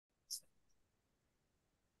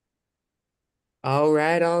All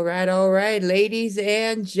right. Ladies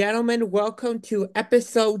and gentlemen, welcome to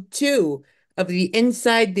episode 2 of the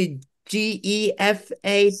Inside the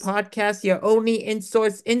GEFA podcast, your only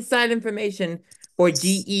in-source inside information for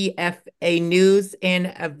GEFA news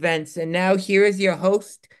and events. And now here is your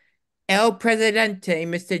host, El Presidente,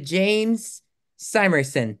 Mr. James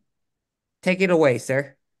Simerson. Take it away,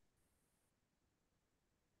 sir.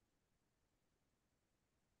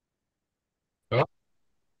 Oh, I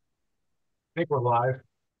think we're live.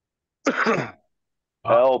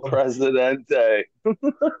 El Um, Presidente.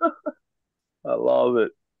 I love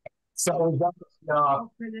it. so we've got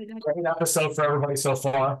great episode for everybody so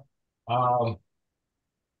far. Um,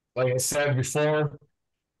 like I said before,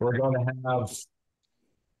 we're going to have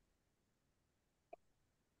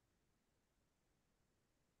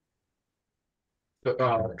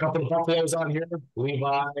a couple of Buffaloes on here,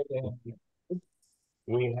 Levi, and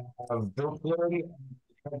we have Brooklyn and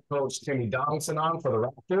head coach Timmy Donaldson on for the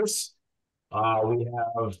Raptors. We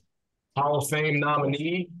have Hall of Fame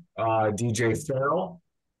nominee DJ Farrell,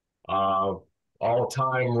 uh,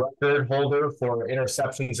 all-time record holder for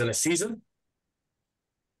interceptions in a season.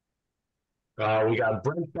 We got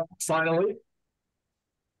Brent back finally.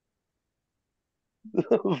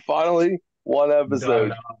 Finally, one Done.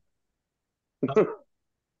 episode.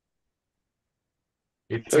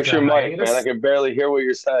 He took Fix a your mic, man. I hiatus. can barely hear what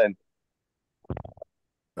you're saying.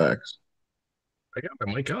 Thanks. I got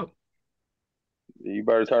my mic up. You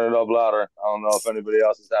better turn it up louder. I don't know if anybody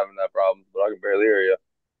else is having that problem, but I can barely hear you.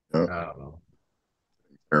 Uh, I don't know.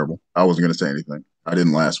 Terrible. I wasn't going to say anything. I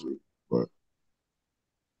didn't last week, but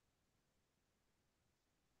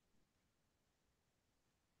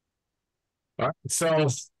All right, so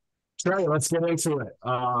Trey, let's get into it.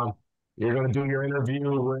 You're going to do your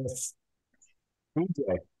interview with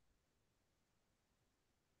DJ.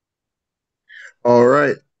 all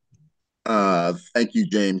right. Thank you,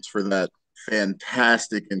 James, for that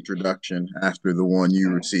fantastic introduction after the one you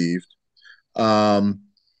received. Um,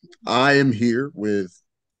 I am here with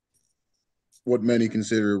what many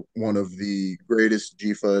consider one of the greatest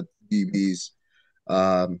GFA DBs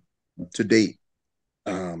um, to date,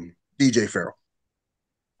 DJ Farrell.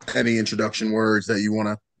 Any introduction words that you want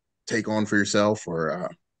to take on for yourself, or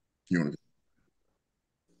you want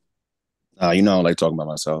I like talking about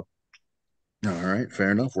myself. to? All right,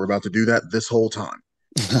 fair enough. We're about to do that this whole time.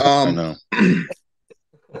 I Um, know.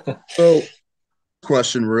 so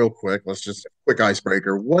question real quick. Let's just quick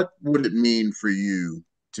icebreaker. What would it mean for you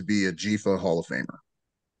to be a GFA Hall of Famer?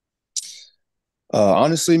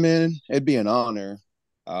 Honestly, man, it'd be an honor.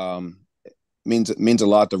 It means a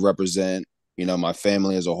lot to represent, my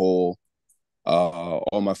family as a whole,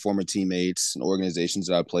 all my former teammates and organizations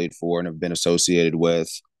that I played for and have been associated with.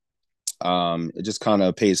 It just kind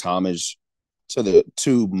of pays homage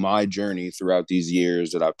to my journey throughout these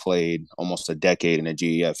years that I played almost a decade in the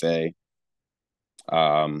GEFA.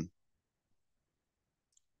 Um,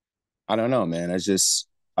 I don't know, man. I just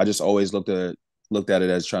always looked at it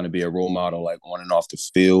as trying to be a role model, like on and off the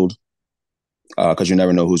field, because you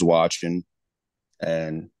never know who's watching,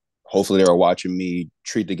 and hopefully they're watching me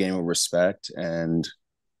treat the game with respect. And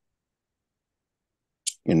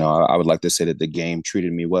I would like to say that the game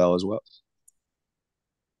treated me well as well.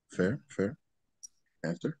 Fair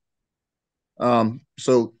answer.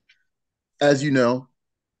 So as you know,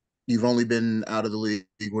 you've only been out of the league.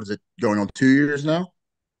 What is it going on 2 years now?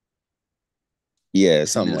 Yeah, This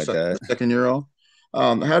is something your like that. second year off.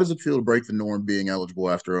 How does it feel to break the norm being eligible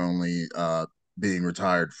after only being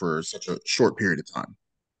retired for such a short period of time?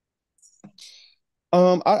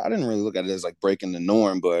 I didn't really look at it as like breaking the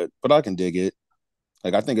norm, but I can dig it.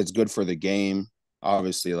 Like I think it's good for the game.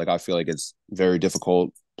 Obviously, like I feel like it's very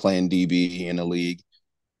difficult playing DB in a league,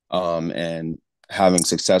 and having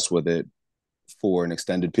success with it for an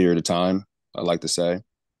extended period of time. I like to say,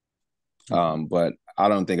 but I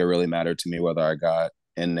don't think it really mattered to me whether I got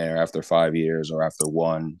in there after 5 years or after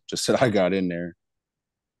one. Just that I got in there.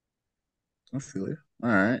 I feel you. All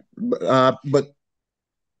right, but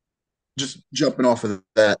just jumping off of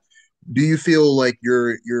that, do you feel like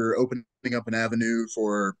you're opening up an avenue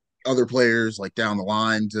for other players like down the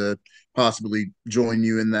line to possibly join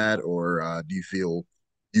you in that, or do you feel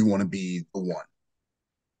you want to be the one?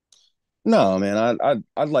 No, man,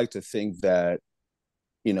 I'd like to think that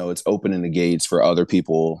it's opening the gates for other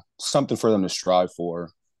people, something for them to strive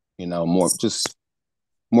for. More just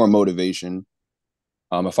more motivation.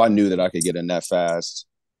 If I knew that I could get in that fast,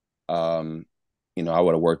 um, I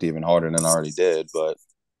would have worked even harder than I already did. But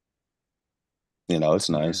it's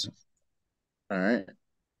nice. All right.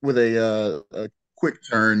 With a quick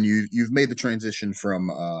turn, you've made the transition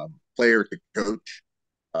from player to coach.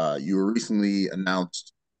 You were recently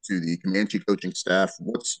announced to the Comanche coaching staff.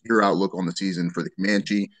 What's your outlook on the season for the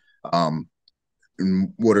Comanche? Um,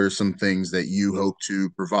 and what are some things that you hope to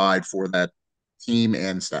provide for that team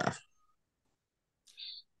and staff?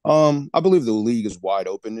 I believe the league is wide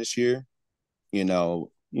open this year. You know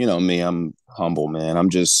me, I'm humble, man. I'm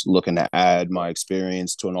just looking to add my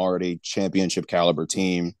experience to an already championship caliber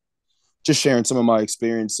team. Just sharing some of my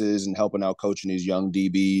experiences and helping out coaching these young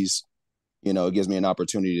DBs. It gives me an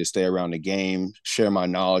opportunity to stay around the game, share my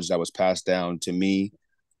knowledge that was passed down to me.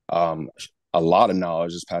 Um, a lot of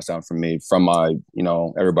knowledge is passed down from me from my,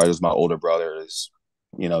 everybody who's my older brother is,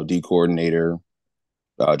 D coordinator,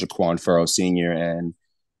 Jaquan Farrow Sr., and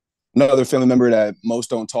another family member that most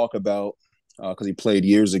don't talk about because he played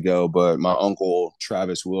years ago, but my uncle,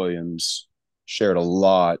 Travis Williams, shared a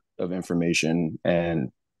lot of information and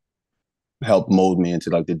helped mold me into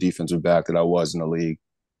like the defensive back that I was in the league.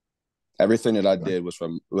 Everything that I did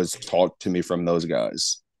was taught to me from those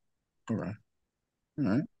guys. All right. All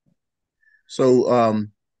right. So,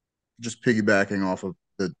 just piggybacking off of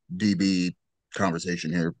the DB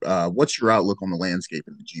conversation here, what's your outlook on the landscape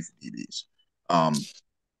in the GEFA DBs,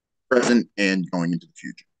 present and going into the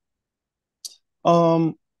future?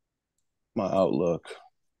 Um, my outlook.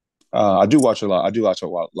 I do watch a lot. I do watch a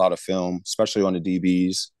lot of film, especially on the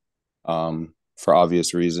DBs, for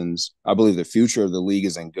obvious reasons. I believe the future of the league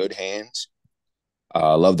is in good hands.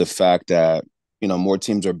 I love the fact that more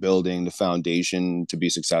teams are building the foundation to be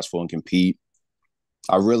successful and compete.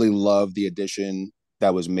 I really love the addition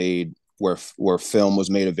that was made where film was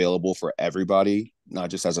made available for everybody, not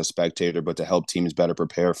just as a spectator, but to help teams better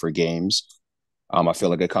prepare for games. I feel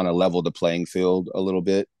like it kind of leveled the playing field a little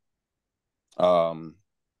bit. Um,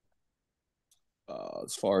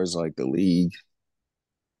 as far as like the league,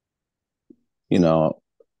 you know,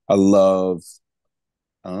 I love,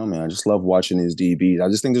 I don't know, man. I just love watching these DBs. I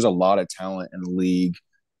just think there's a lot of talent in the league,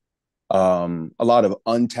 a lot of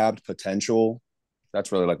untapped potential.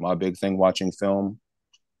 That's really like my big thing watching film.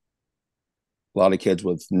 A lot of kids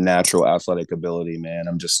with natural athletic ability, man.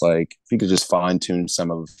 I'm just like, if you could just fine tune some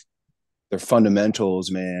of their fundamentals,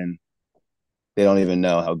 man, they don't even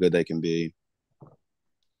know how good they can be.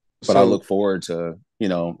 But I So, look forward to,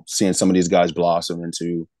 seeing some of these guys blossom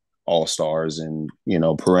into all stars and,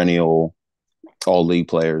 perennial all league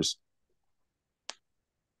players.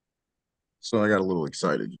 so I got a little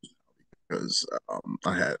excited because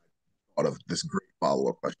I had thought of this great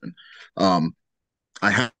follow-up question. Um,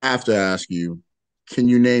 I have to ask you, can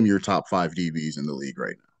you name your top five DBs in the league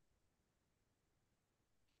right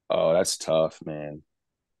Oh, that's tough, man.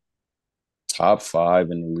 Top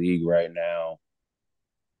five in the league right now.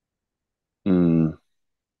 Hmm. now?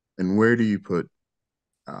 And where do you put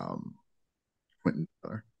um, Quentin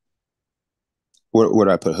Miller? Where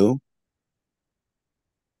did I put who?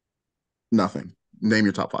 Nothing. Name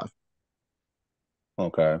your top five.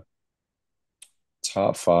 Okay.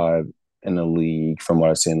 Top five in the league from what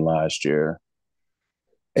I seen last year.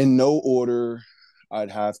 In no order,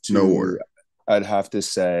 I'd have No to order. I'd have to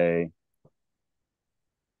say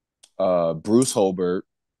Bruce Holbert,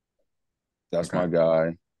 that's Okay. my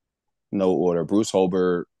guy. No order. Bruce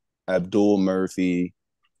Holbert, Abdul Murphy,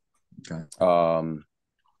 Okay. um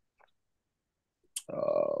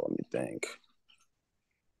let me think.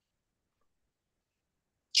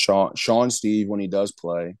 Sean Steve when he does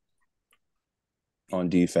play on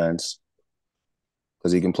defense,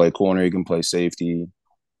 because he can play corner, he can play safety,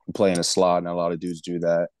 he can play in a slot, and a lot of dudes do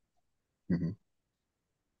that. Mhm.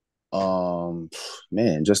 Um,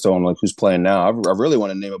 man, just on like who's playing now. I really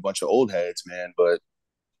want to name a bunch of old heads, man, but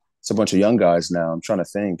it's a bunch of young guys now. I'm trying to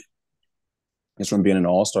think. It's from being an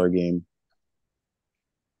all-star game.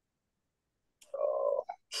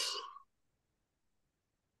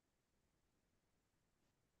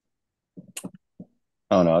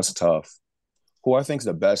 I don't know. It's tough. Who I think's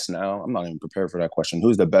the best now? I'm not even prepared for that question.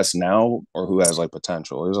 Who's the best now, or who has like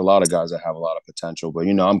potential? There's a lot of guys that have a lot of potential, but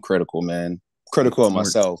I'm critical, man. Give me Critical of two more.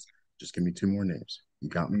 myself. Just give me two more names. You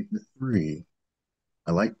got me at three.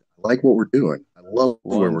 I like what we're doing. I love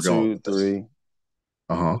where One, we're going two, with this. three.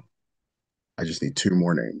 Uh-huh. I just need two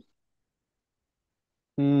more names.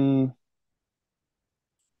 Hmm.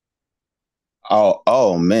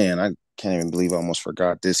 Oh man, I can't even believe I almost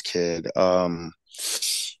forgot this kid.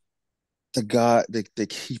 The guy,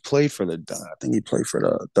 he played for I think he played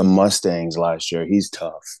for the Mustangs last year. He's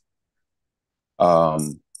tough.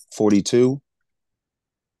 42.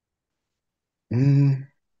 Mm,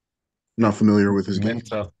 not familiar with his game.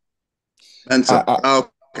 Minta. Mensa. I,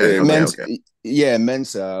 Okay, okay, Men's okay. yeah,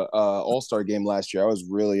 Mensa All-Star game last year. I was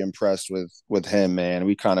really impressed with him, man.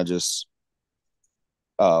 We kind of just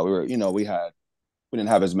we were we had we didn't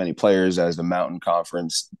have as many players as the Mountain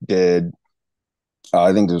Conference did.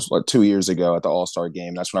 I think it was like 2 years ago at the All-Star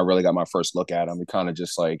game. That's when I really got my first look at him. We kind of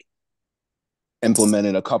just like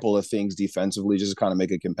implemented a couple of things defensively just to kind of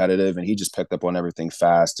make it competitive, and he just picked up on everything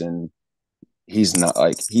fast. And he's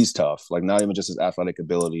tough. Like not even just his athletic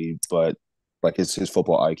ability, but like his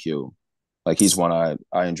football IQ. Like he's one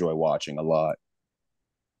I enjoy watching a lot.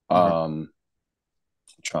 Okay. I'm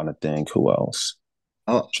trying to think who else.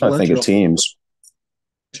 I'll Trying to let think of teams.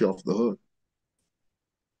 you off the hook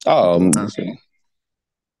with the Um, last one.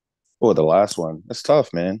 oh, the last one. It's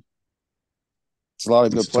tough, man. It's a lot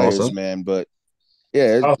of It's good a toss players, up. man. But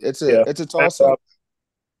yeah, Oh, it's yeah. a toss up.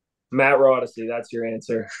 Matt Roddicy, that's your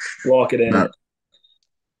answer. Walk it in. Matt.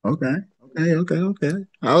 Okay. Okay.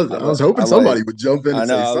 I was I hoping like. somebody would jump in I and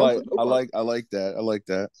know. say something. Nobody. I like that. I like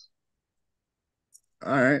that.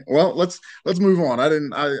 All right. Well, let's move on. I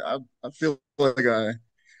feel like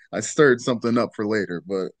I stirred something up for later,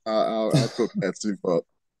 but I'll cook that soup up.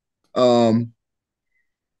 Um,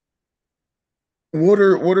 what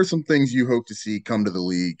are some things you hope to see come to the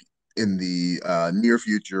league in the near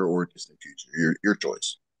future or distant future? Your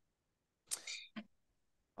choice.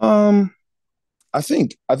 Um, I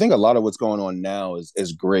think a lot of what's going on now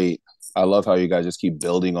is great. I love how you guys just keep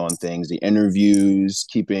building on things, the interviews,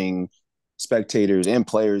 keeping spectators and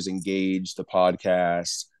players engaged, the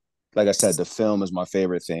podcast. Like I said, the film is my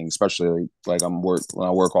favorite thing, especially like when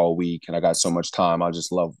I work all week and I got so much time. I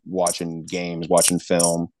just love watching games, watching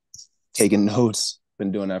film, taking notes.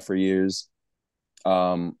 Been doing that for years.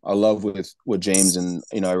 I love with what James and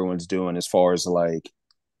everyone's doing as far as like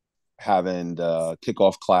having the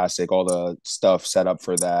kickoff classic, all the stuff set up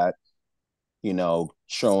for that,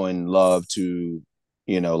 showing love to,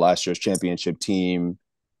 last year's championship team,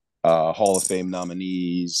 Hall of Fame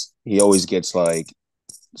nominees. He always gets like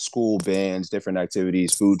school bands, different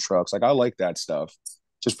activities, food trucks. Like I like that stuff.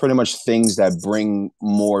 Just pretty much things that bring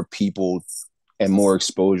more people and more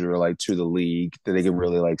exposure like to the league that they can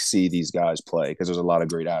really like see these guys play because there's a lot of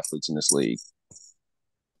great athletes in this league.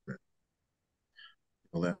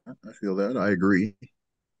 I feel that. I agree.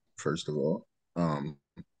 First of all, um,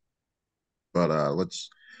 but let's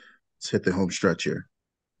hit the home stretch here.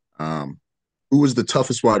 Um, who was the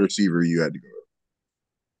toughest wide receiver you had to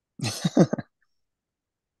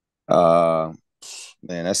uh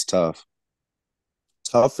Man, that's tough.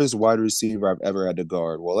 Toughest wide receiver I've ever had to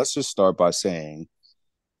guard. Well, let's just start by saying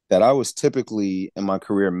that I was typically in my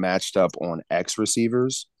career matched up on X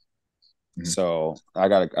receivers. go? So I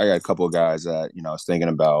got a couple of guys that I was thinking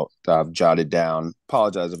about that I've jotted down.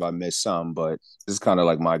 Apologize if I missed some, but this is kind of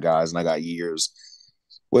like my guys, and I got years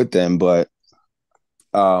with them. But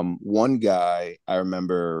one guy I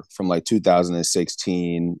remember from like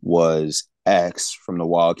 2016 was X from the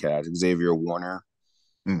Wildcats, Xavier Warner.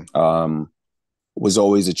 Mm. Was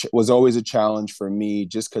always a challenge for me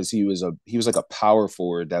just because he was like a power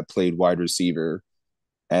forward that played wide receiver,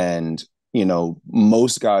 and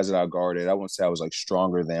most guys that I guarded, I wouldn't say I was like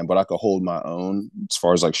stronger than, but I could hold my own as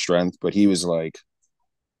far as like strength. But he was like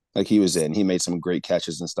he was in. He made some great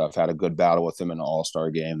catches and stuff. Had a good battle with him in the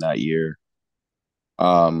All-Star game that year.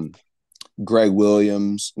 Um, Greg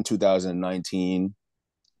Williams in 2019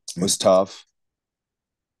 was tough.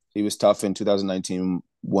 He was tough in 2019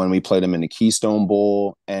 when we played him in the Keystone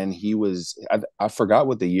Bowl, and I forgot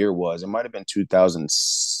what the year was. It might have been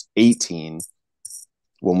 2018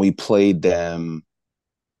 when we played them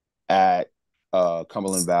at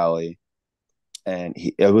Cumberland Valley, and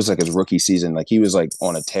it was like his rookie season. Like he was like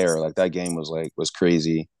on a tear. Like that game was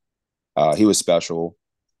crazy. He was special.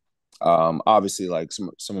 Obviously, like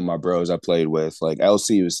some of my bros I played with, like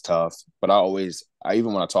LC was tough, but I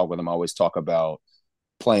even when I talk with him, I always talk about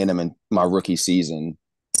playing him in my rookie season,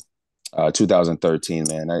 2013.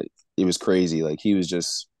 Man, it was crazy. Like he was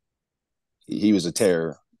a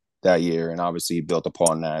terror that year, and obviously he built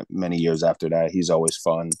upon that many years after that. He's always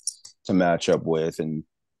fun to match up with, and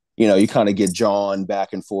you kind of get John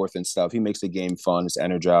back and forth and stuff. He makes the game fun. It's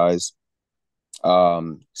energized.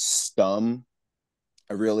 Stum,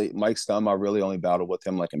 Mike Stum, I really only battled with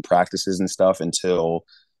him like in practices and stuff until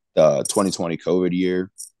the 2020 COVID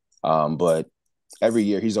year. But every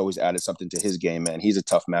year he's always added something to his game, man. He's a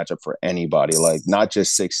tough matchup for anybody. Like not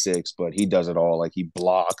just 6'6", but he does it all. Like he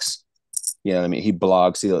blocks. You know what I mean? He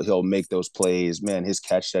blocks. He'll make those plays. Man, his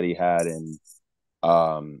catch that he had in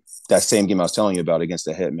that same game I was telling you about against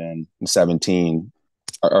the Hitmen in 17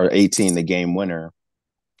 or 18, the game winner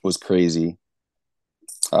was crazy.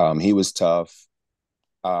 He was tough.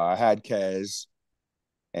 I had Kez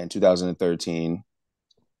in 2013.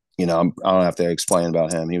 I don't have to explain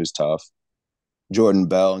about him. He was tough. Jordan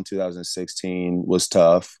Bell in 2016 was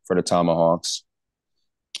tough for the Tomahawks.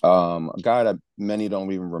 A guy that many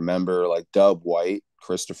don't even remember, like Dub White,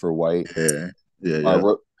 Christopher White. Yeah, yeah, My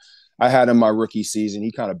yeah. I had him my rookie season.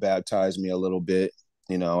 He kind of baptized me a little bit.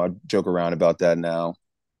 I joke around about that now.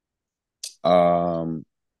 Um,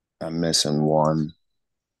 I'm missing one.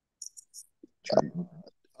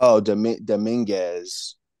 Oh,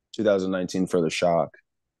 Dominguez, 2019 for the Shock.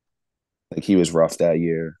 Like he was rough that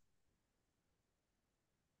year.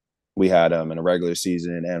 We had him in a regular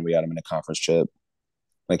season and we had him in a conference chip.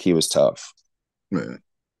 Like he was tough. Yeah.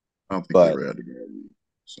 I don't think he But ever had to go.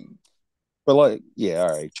 So. like, yeah, all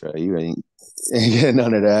right, Trey, you ain't getting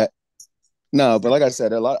none of that. No, but like I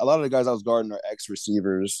said, a lot of the guys I was guarding are ex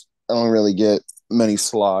receivers. I don't really get many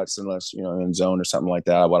slots unless in zone or something like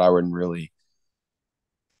that. But I wouldn't really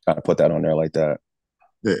kind of put that on there like that.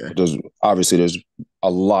 Yeah, But there's a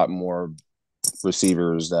lot more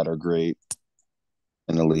receivers that are great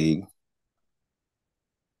in the league.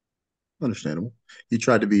 understandable. He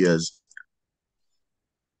tried to be as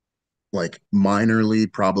like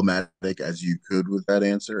minorly problematic as you could with that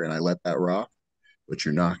answer, and I let that rock. But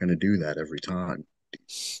you're not going to do that every time.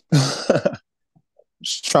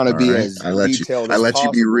 Just trying to All be right, as detailed I as let you be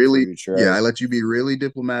possible for really, you, yeah, Trey. I let you be really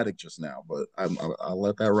diplomatic just now, but I'll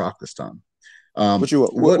let that rock this time. What you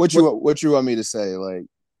what, What what you what you want me to say? Like,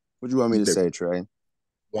 what you want me to there, say, Trey?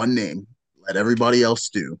 one name? Let everybody else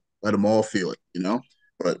do. Let them all feel it.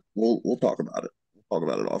 But we'll talk about it. We'll talk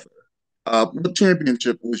about it off air. What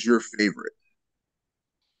championship was your favorite?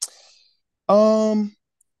 Um,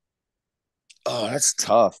 oh, that's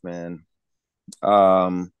tough, man.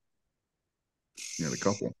 Um, You had a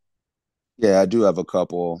couple. yeah, I do have a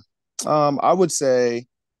couple. I would say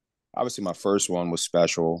obviously my first one was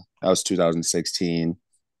special. That was 2016.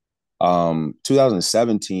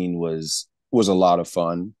 2017 was a lot of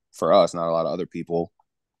fun for us, not a lot of other people.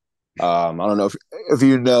 I don't know if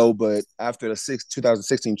you know, but after the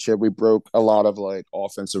 2016 chip, we broke a lot of like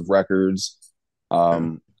offensive records. Yeah,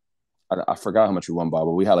 Um, I forgot how much we won by,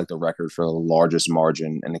 but we had like the record for the largest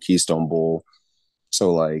margin in the Keystone Bowl.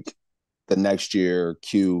 So like the next year,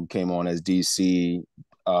 Q came on as DC,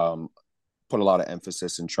 um, put a lot of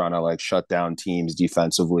emphasis in trying to like shut down teams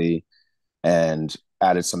defensively and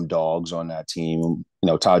added some dogs on that team.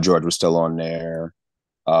 Todd George was still on there.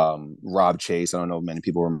 Rob Chase, I don't know if many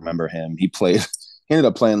people remember him. He ended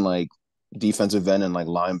up playing like defensive end and like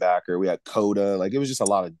linebacker. We had Coda, like it was just a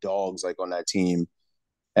lot of dogs like on that team,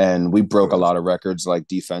 and we broke a lot of records like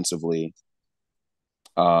defensively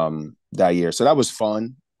that year. So that was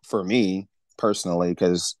fun for me personally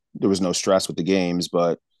because there was no stress with the games.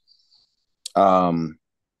 But um,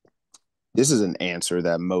 this is an answer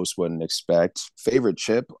that most wouldn't expect. Favorite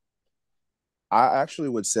chip? I actually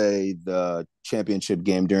would say the championship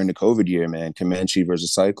game during the COVID year, man, Comanche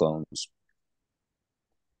versus Cyclones.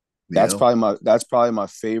 yeah, That's probably my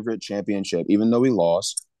favorite championship, even though we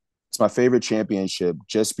lost. It's my favorite championship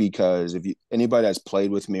just because if anybody that's played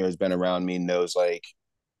with me or has been around me knows like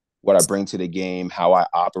what I bring to the game, how I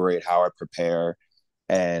operate, how I prepare,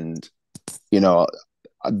 and you know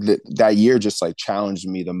that year just like challenged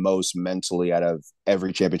me the most mentally out of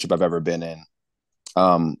every championship I've ever been in.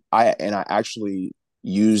 I actually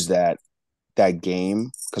used that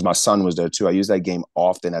game because my son was there too. I used that game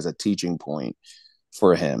often as a teaching point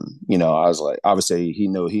for him. I was like, obviously he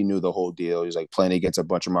knew the whole deal. He was like playing against a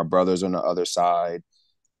bunch of my brothers on the other side.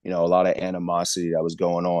 A lot of animosity that was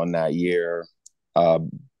going on that year. Uh,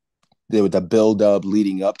 there was the build up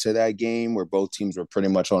leading up to that game where both teams were pretty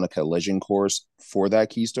much on a collision course for that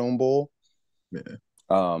Keystone Bowl. yeah.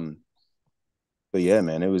 Um, but yeah,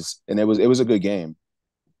 man, it was a good game.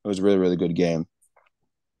 It was a really, really good game.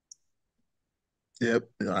 Yep.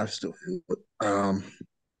 Yeah, I still feel it.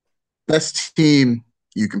 Best team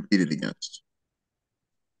you competed against?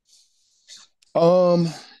 Um,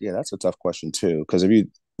 yeah, that's a tough question too. Because if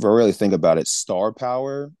I really think about it, star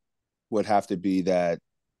power would have to be that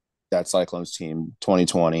Cyclones team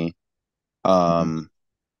 2020. Mhm. Um,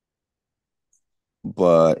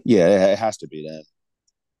 but yeah, it has to be that.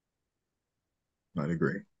 I'd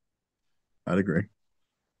agree. I'd agree.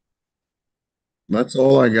 That's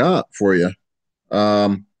all I got for you.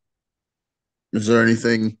 Um, is there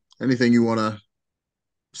anything you want to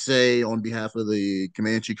say on behalf of the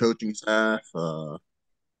Comanche coaching staff?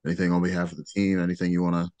 Anything on behalf of the team? Anything you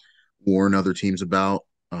want to warn other teams about?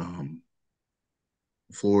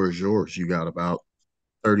 The floor is yours. You got about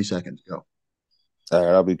 30 seconds. Go. All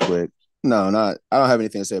right, I'll be quick. No, not. I don't have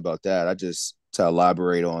anything to say about that. I just to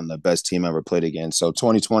elaborate on the best team I ever played against. So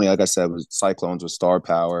 2020, like I said, was Cyclones with star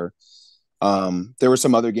power. There were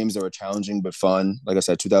some other games that were challenging but fun. Like I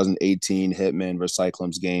said, 2018 Hitman versus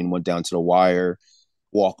Cyclones game went down to the wire.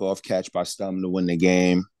 walk-off catch by Stum to win the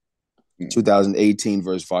game. 2018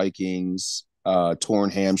 versus Vikings, torn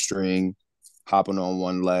hamstring, hopping on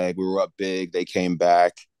one leg. We were up big. They came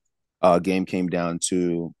back. Game came down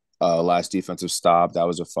to last defensive stop. That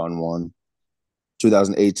was a fun one.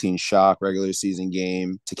 2018 shock regular season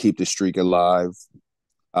game to keep the streak alive.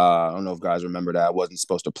 I don't know if guys remember that. I wasn't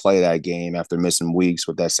supposed to play that game after missing weeks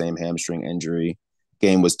with that same hamstring injury.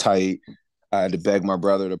 Game was tight. I had to beg my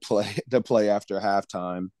brother to play after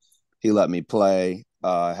halftime. He let me play.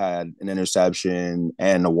 Had an interception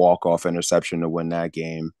and a walk-off interception to win that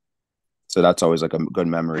game. So that's always like a good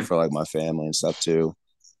memory for like my family and stuff too.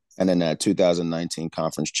 And then that 2019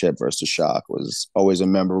 conference chip versus Shock was always a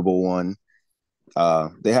memorable one.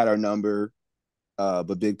 They had our number,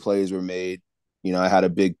 but big plays were made. You know, I had a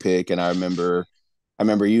big pick, and I remember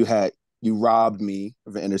you robbed me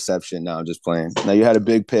of an interception. No, I'm just playing. Now you had a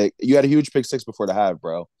big pick. You had a huge pick six before the half,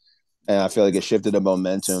 bro. And I feel like it shifted the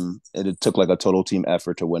momentum. It took like a total team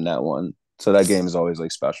effort to win that one. So that game is always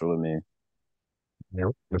like special to me. Yeah,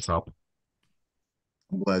 what's up?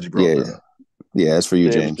 I'm glad you brought Yeah, that up. yeah, it's for you,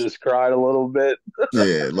 James James. just cried a little bit.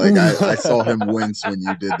 Yeah, like I saw him wince when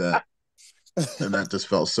you did that, and that just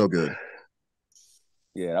felt so good.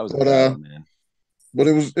 Yeah, that was a But bad one, man. but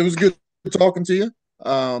it was good talking to you.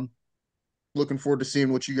 Looking forward to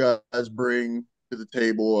seeing what you guys bring to the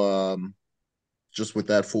table. Just with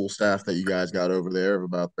that full staff that you guys got over there of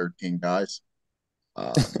about 13 guys.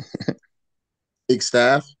 Um, big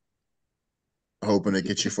staff. Hoping it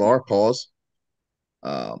gets you far. Pause.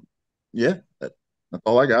 Um, yeah, that's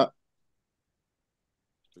all I got.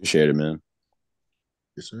 Appreciate it, man.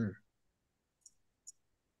 Yes, sir.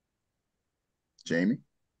 Jamie.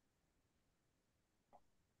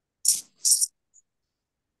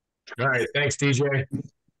 All right, thanks, DJ.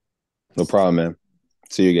 No problem, man.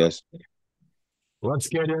 See you guys. Let's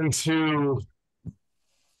get into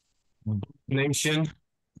Nation.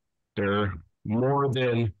 They're more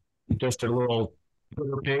than just a little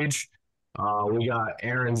Twitter page. We got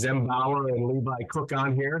Aaron Zembauer and Levi Cook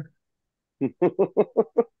on here.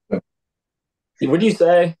 What do you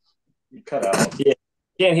say? You cut out. Yeah,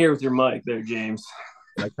 can't hear with your mic there, James.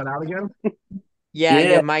 Did I cut out again? Yeah, Yeah.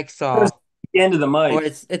 your mic's off. The end of the mic. Or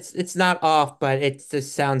it's not off, but it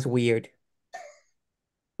just sounds weird.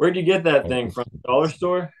 Where'd you get that thing from? Dollar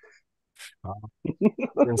store?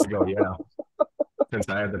 Years ago, yeah. Since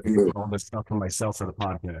I had to pay for all this stuff for myself for the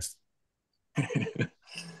podcast.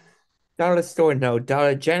 Dollar store, no.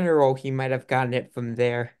 Dollar General, he might have gotten it from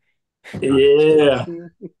there. Yeah.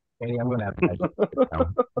 Hey, I'm gonna have to.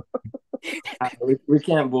 We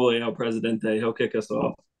can't bully El Presidente. He'll kick us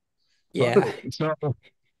off. Yeah. So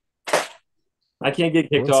I can't get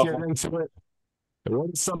kicked let's off. get into it. What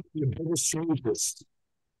is some of your biggest changes?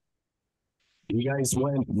 You guys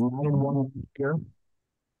went 9-1 here.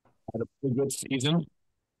 Had a pretty good season.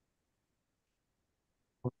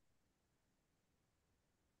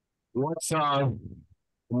 What's the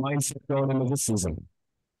mindset going into this season?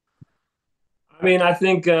 I mean, I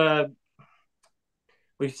think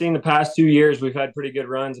we've seen the past 2 years, we've had pretty good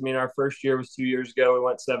runs. I mean, our first year was 2 years ago. We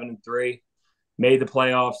went 7-3, made the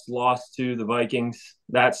playoffs, lost to the Vikings.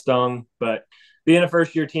 That stung. But being a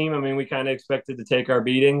first-year team, I mean, we kind of expected to take our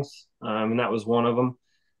beatings, and that was one of them.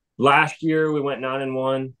 Last year, we went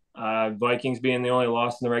 9-1. Vikings being the only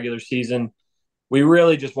loss in the regular season. We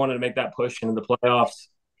really just wanted to make that push into the playoffs.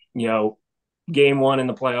 You know, game one in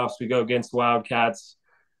the playoffs, we go against the Wildcats.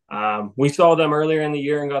 We saw them earlier in the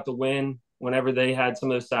year and got the win. Whenever they had some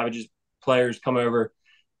of those Savages players come over,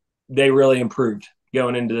 they really improved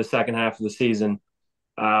going into the second half of the season.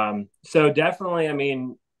 So definitely, I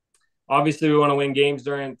mean, obviously we want to win games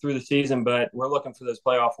through the season, but we're looking for those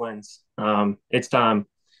playoff wins. It's time.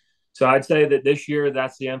 So I'd say that this year,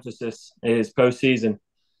 that's the emphasis is postseason.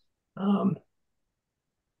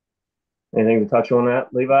 Anything to touch on that,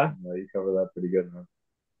 Levi? No, you cover that pretty good, man.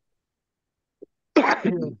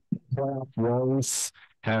 Playoff woes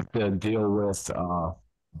have to deal with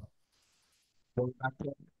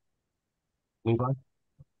Levi.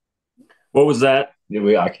 What was that?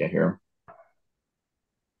 Yeah, I can't hear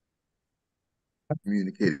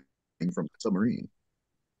Communicating from the submarine.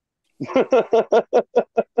 him.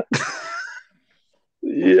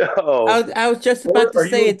 Yo. I was just about to Are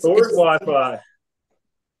say you Thor's Wi-Fi?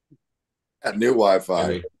 Got new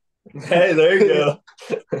Wi-Fi. Hey, there you go.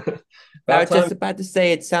 I was just about to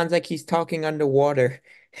say it sounds like he's talking underwater.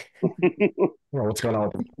 What's going on?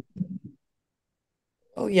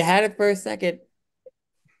 Oh, you had it for a second.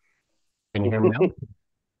 Can you hear me now?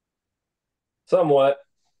 Somewhat.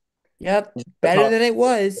 Yep, better than it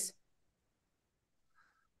was.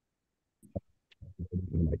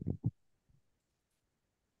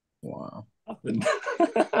 Wow.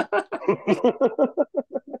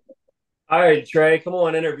 All right, Trey, come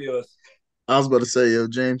on, interview us. I was about to say, yo,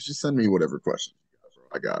 James, just send me whatever questions you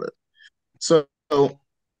got. I got it. So,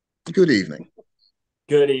 good evening,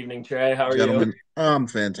 Good evening, Trey. How are you? gentlemen. I'm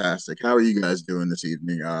fantastic. How are you guys doing this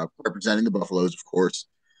evening? Representing the Buffaloes, of course.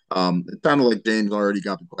 It sounded like James already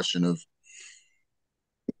got the question of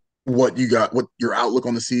what your outlook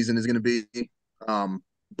on the season is going to be.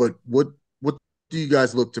 But what do you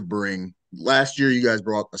guys look to bring? Last year, you guys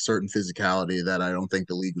brought a certain physicality that I don't think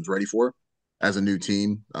the league was ready for as a new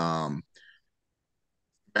team, thematically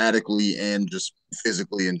and just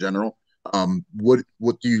physically in general. What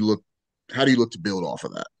do you look? How do you look to build off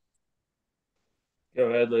of that? Go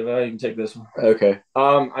ahead, Levi. You can take this one. Okay.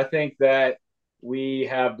 I think that we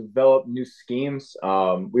have developed new schemes.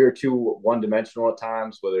 We were too one-dimensional at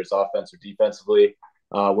times, whether it's offense or defensively.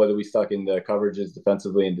 Whether we stuck in the coverages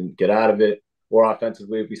defensively and didn't get out of it, or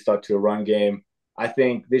offensively, if we stuck to a run game. I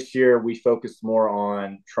think this year we focused more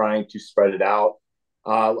on trying to spread it out.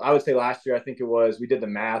 I would say last year, I think we did the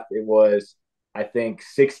math. It was, I think,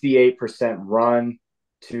 68% run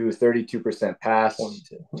to 32% pass.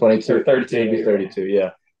 22, 32, maybe 32,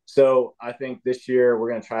 yeah. So I think this year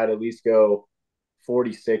we're going to try to at least go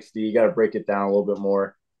 40-60. You got to break it down a little bit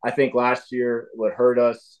more. I think last year what hurt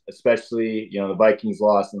us, especially, the Vikings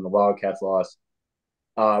lost and the Wildcats lost,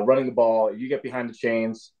 running the ball. If you get behind the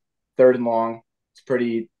chains, 3rd and long, it's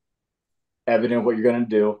pretty evident what you're going to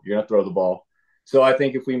do. You're going to throw the ball. So I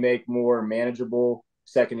think if we make more manageable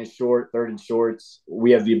 2nd and short, 3rd and shorts,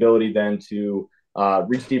 we have the ability then to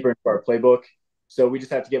reach deeper into our playbook. So we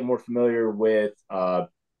just have to get more familiar with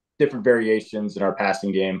different variations in our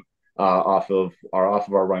passing game off of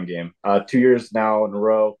our run game. 2 years now in a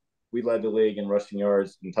row, we led the league in rushing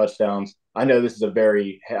yards and touchdowns. I know this is a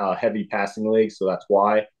very heavy passing league, so that's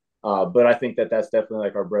why. But I think that's definitely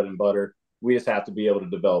like our bread and butter. We just have to be able to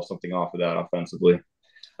develop something off of that offensively.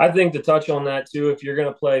 I think to touch on that too, if you're going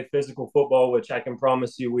to play physical football, which I can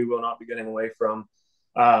promise you we will not be getting away from,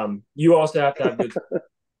 you also have to have good.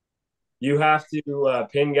 You have to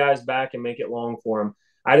pin guys back and make it long for them.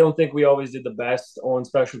 I don't think we always did the best on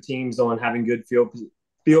special teams on having good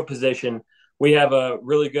field position. We have a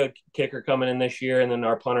really good kicker coming in this year, and then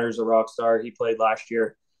our punter is a rock star. He played last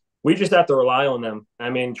year. We just have to rely on them. I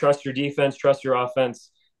mean, trust your defense, trust your offense,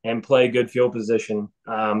 and play good field position.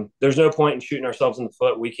 There's no point in shooting ourselves in the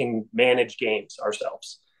foot. We can manage games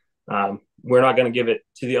ourselves. We're not going to give it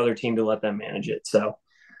to the other team to let them manage it. So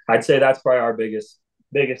I'd say that's probably our biggest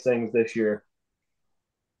things this year.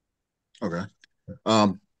 Okay.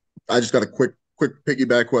 I just got a quick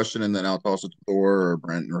piggyback question, and then I'll toss it to Thor or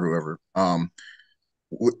Brent or whoever.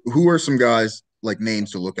 Who are some guys, like, names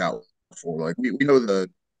to look out for? Like, we know the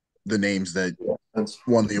names that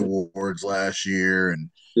won the awards last year and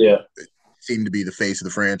seem to be the face of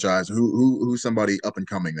the franchise. Who's somebody up and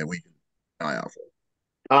coming that we can eye out for?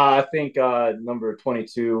 I think number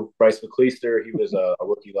 22, Bryce McCleister. He was a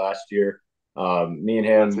rookie last year. Me and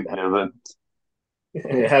him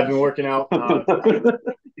have been working out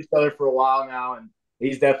each other for a while now, and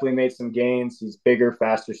he's definitely made some gains. He's bigger,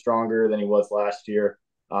 faster, stronger than he was last year.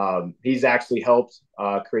 He's actually helped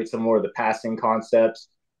create some more of the passing concepts.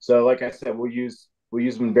 So, like I said, we'll use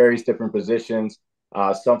him in various different positions.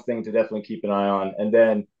 Something to definitely keep an eye on. And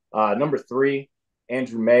then number 3,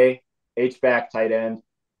 Andrew May, H-back tight end.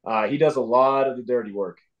 He does a lot of the dirty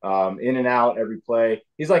work, in and out every play.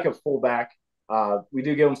 He's like a fullback. We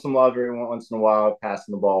do give him some love every once in a while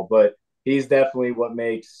passing the ball, but he's definitely what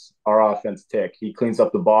makes our offense tick. He cleans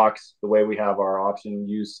up the box the way we have our option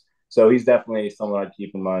use. So he's definitely someone I'd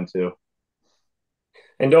keep in mind too.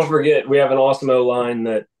 And don't forget, we have an awesome O-line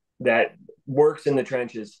that works in the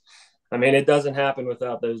trenches. I mean, it doesn't happen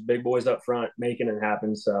without those big boys up front making it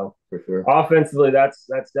happen. So for sure, offensively, that's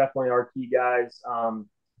definitely our key guys.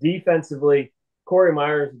 Defensively, Corey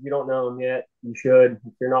Myers, if you don't know him yet, you should.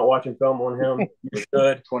 If you're not watching film on him, you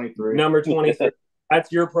should. 23. Number 23.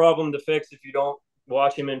 That's your problem to fix if you don't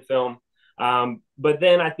watch him in film. But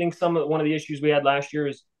then I think one of the issues we had last year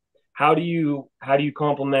is how do you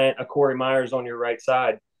complement a Corey Myers on your right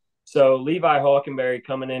side? So Levi Hawkenberry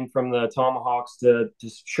coming in from the Tomahawks to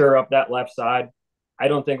shore up that left side. I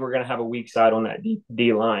don't think we're going to have a weak side on that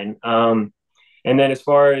D line. And then as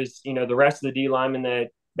far as the rest of the D linemen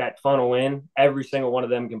that funnel in, every single one of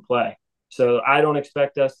them can play. So I don't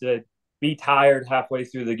expect us to be tired halfway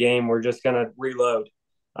through the game. We're just going to reload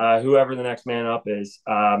whoever the next man up is.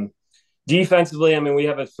 Defensively, I mean, we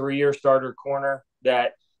have a 3-year starter corner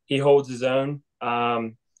that he holds his own.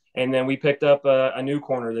 And then we picked up a new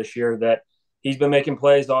corner this year that he's been making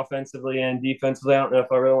plays offensively and defensively. I don't know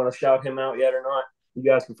if I really want to shout him out yet or not. You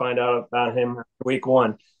guys can find out about him week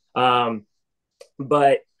 1.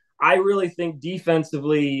 But I really think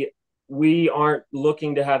defensively, we aren't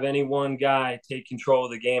looking to have any one guy take control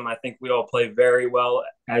of the game. I think we all play very well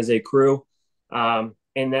as a crew, and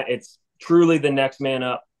that it's truly the next man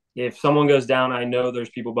up. If someone goes down, I know there's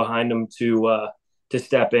people behind them to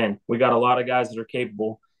step in. We got a lot of guys that are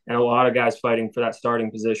capable and a lot of guys fighting for that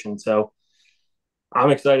starting position. So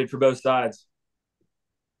I'm excited for both sides.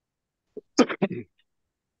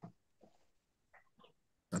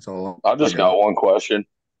 That's all. I just got one question.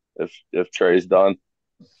 If Trey's done.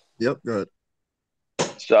 Yep, good.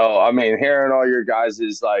 So, I mean, hearing all your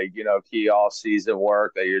guys' like, key off season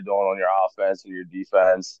work that you're doing on your offense and your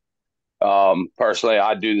defense. Personally,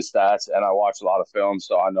 I do the stats and I watch a lot of films,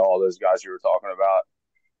 so I know all those guys you were talking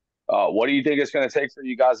about. What do you think it's going to take for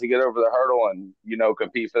you guys to get over the hurdle and,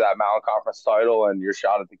 compete for that Mountain Conference title and your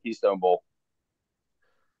shot at the Keystone Bowl?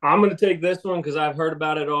 I'm going to take this one because I've heard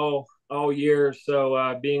about it all year.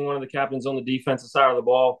 So being one of the captains on the defensive side of the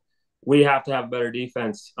ball, we have to have better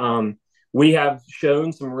defense. We have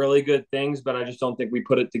shown some really good things, but I just don't think we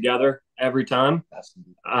put it together every time.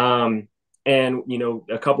 And,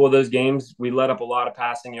 a couple of those games, we let up a lot of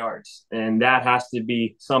passing yards, and that has to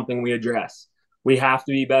be something we address. We have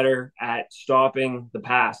to be better at stopping the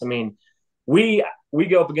pass. I mean, we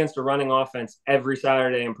go up against a running offense every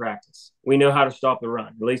Saturday in practice. We know how to stop the run.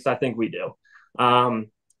 At least I think we do.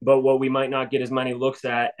 But what we might not get as many looks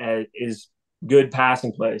at is good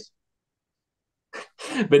passing plays.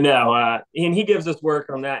 But no, and he gives us work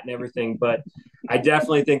on that and everything. But I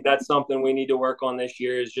definitely think that's something we need to work on this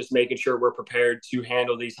year is just making sure we're prepared to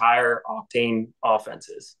handle these higher octane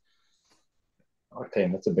offenses.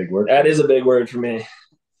 Octane, that's a big word. That is a big word for me.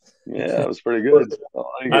 Yeah, that was pretty good.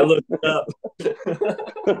 I looked it up.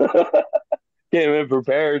 Came in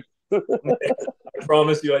prepared. I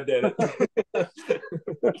promise you I did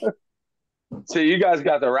it. So you guys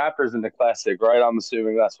got the Raptors in the Classic, right? I'm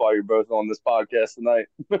assuming that's why you're both on this podcast tonight.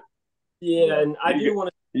 Yeah, and I do want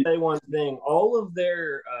to say one thing. All of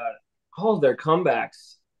their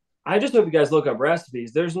comebacks, I just hope you guys look up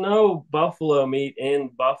recipes. There's no buffalo meat in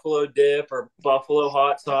buffalo dip or buffalo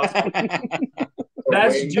hot sauce.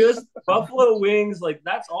 That's just buffalo wings. Like,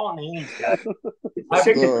 that's all names, guys.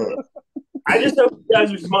 I just hope you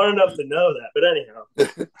guys are smart enough to know that. But anyhow.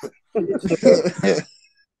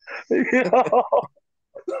 I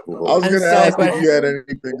was going to ask if you had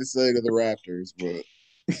anything to say to the Raptors, but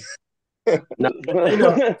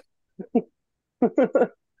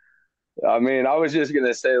I mean, I was just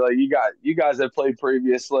gonna say, like, you guys have played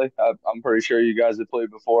previously. I'm pretty sure you guys have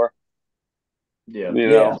played before.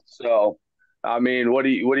 Yeah. So, I mean, what do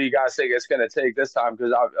you guys think it's gonna take this time?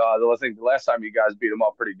 Because I think the last time you guys beat them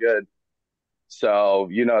up pretty good. So,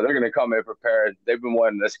 they're gonna come in prepared. They've been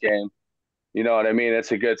winning this game. You know what I mean?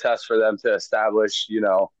 It's a good test for them to establish,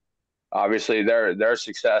 obviously their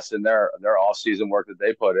success and their off season work that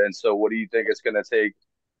they put in. So, what do you think it's gonna take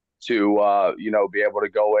to be able to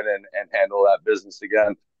go in and handle that business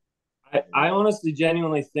again? I honestly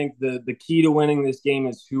genuinely think the key to winning this game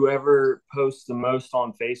is whoever posts the most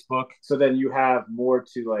on Facebook. So then you have more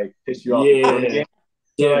to like piss you off before the game.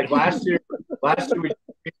 So like last year we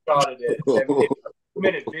shotted it and we did a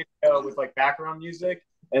 2-minute video with like background music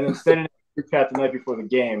and then sending it to the chat the night before the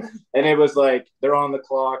game. And it was like they're on the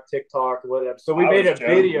clock, TikTok, whatever. So we made a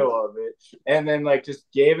video of it and then like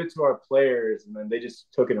just gave it to our players and then they just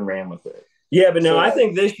took it and ran with it. Yeah, but no, I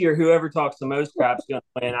think this year whoever talks the most crap is going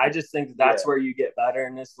to win. I just think that's where you get better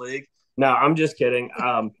in this league. No, I'm just kidding.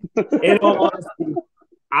 In all honesty,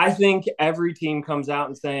 I think every team comes out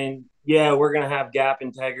and saying, yeah, we're going to have gap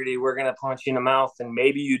integrity. We're going to punch you in the mouth, and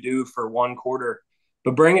maybe you do for one quarter.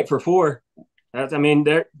 But bring it for 4.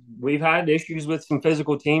 We've had issues with some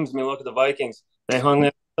physical teams. I mean, look at the Vikings. They hung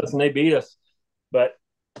there with us and they beat us. But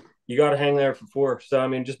you got to hang there for 4. So, I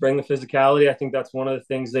mean, just bring the physicality. I think that's one of the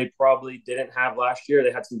things they probably didn't have last year.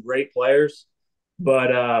 They had some great players, but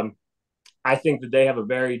I think that they have a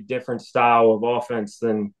very different style of offense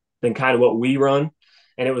than kind of what we run.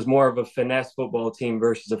 And it was more of a finesse football team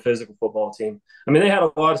versus a physical football team. I mean, they had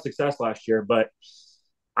a lot of success last year, but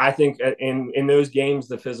I think in those games,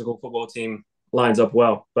 the physical football team lines up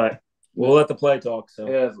well. But we'll let the play talk. So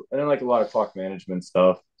yeah, and then like a lot of clock management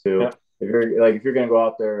stuff too. Yeah. If you're going to go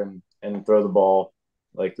out there and throw the ball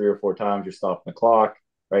like 3 or 4 times, you're stopping the clock,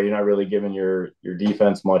 right? You're not really giving your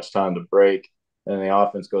defense much time to break. And the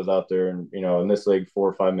offense goes out there and, in this league, 4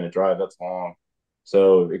 or 5 minute drive, that's long.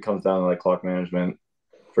 So it comes down to like clock management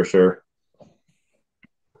for sure.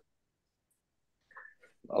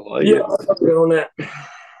 I like it. Good on that.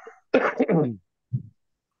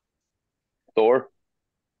 Thor?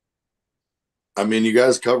 I mean, you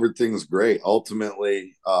guys covered things great.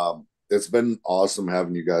 Ultimately, it's been awesome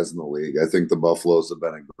having you guys in the league. I think the Buffaloes have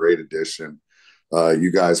been a great addition.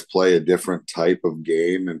 You guys play a different type of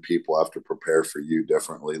game, and people have to prepare for you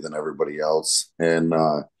differently than everybody else. And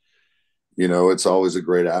it's always a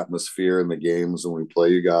great atmosphere in the games when we play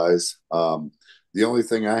you guys. The only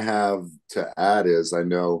thing I have to add is I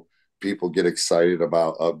know people get excited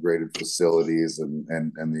about upgraded facilities and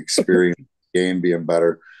the experience game being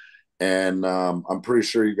better. And I'm pretty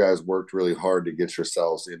sure you guys worked really hard to get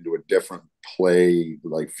yourselves into a different play,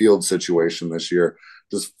 like field situation this year.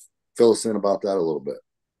 Just fill us in about that a little bit.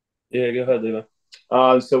 Yeah, go ahead,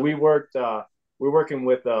 Levi. So we're working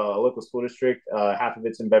with a local school district. Half of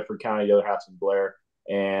it's in Bedford County, the other half's in Blair,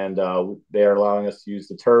 and they are allowing us to use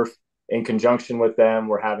the turf. In conjunction with them,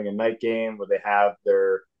 we're having a night game where they have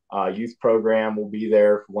their youth program will be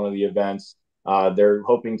there for one of the events. They're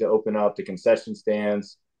hoping to open up the concession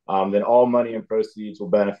stands. Then all money and proceeds will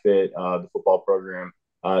benefit the football program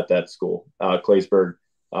at that school, Claysburg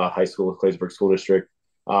High School, Claysburg School District.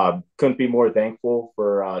 Couldn't be more thankful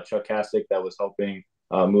for Chuck Kastick that was helping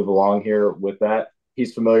move along here with that.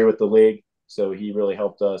 He's familiar with the league, so he really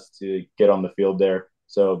helped us to get on the field there.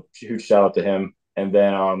 So huge shout out to him. And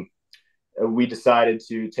then we decided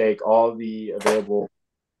to take all the available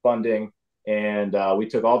funding and we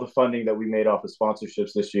took all the funding that we made off of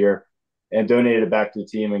sponsorships this year and donated it back to the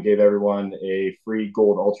team and gave everyone a free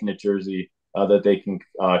gold alternate jersey that they can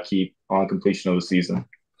keep on completion of the season.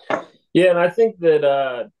 Yeah, and I think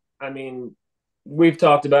that we've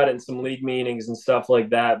talked about it in some league meetings and stuff like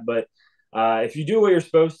that. But if you do what you're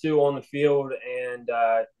supposed to on the field and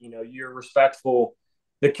you're respectful,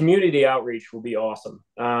 the community outreach will be awesome.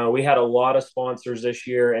 We had a lot of sponsors this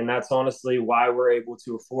year, and that's honestly why we're able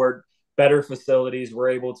to afford better facilities.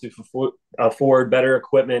 We're able to afford better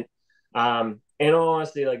equipment. And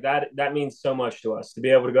honestly, like that means so much to us to be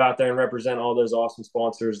able to go out there and represent all those awesome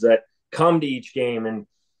sponsors that come to each game. And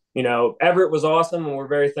Everett was awesome, and we're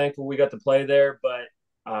very thankful we got to play there.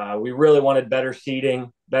 But we really wanted better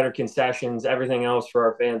seating, better concessions, everything else for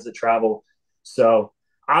our fans that travel. So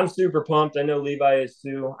I'm super pumped. I know Levi is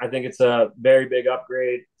too. I think it's a very big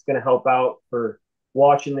upgrade. It's going to help out for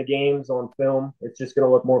watching the games on film. It's just going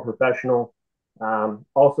to look more professional.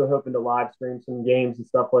 Also hoping to live stream some games and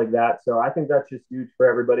stuff like that. So I think that's just huge for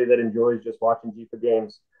everybody that enjoys just watching GEFA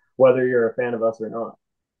games, whether you're a fan of us or not.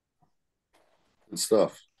 Good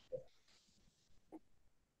stuff.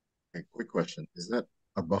 Okay, quick question. Is that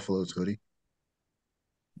a Buffalo's hoodie?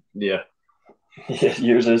 Yeah. Yeah,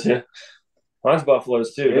 yours is, yeah. Mine's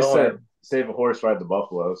Buffalo's too. They said save a horse, ride the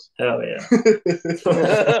Buffaloes. Hell yeah.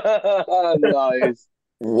 Nice.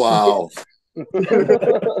 Wow.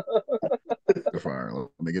 Fire. Let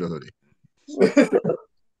me get a hoodie.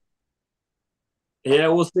 Yeah,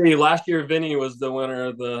 we'll see. Last year, Vinny was the winner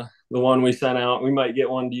of the one we sent out. We might get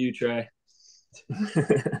one to you, Trey.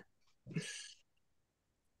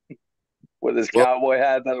 With his cowboy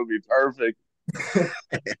hat, that would be perfect.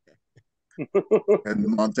 And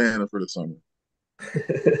Montana for the summer.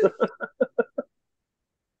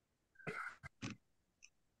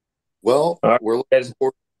 Well, right. we're looking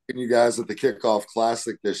forward to you guys at the Kickoff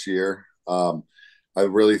Classic this year. I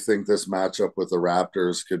really think this matchup with the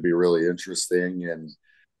Raptors could be really interesting, and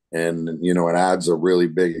it adds a really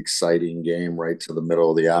big, exciting game right to the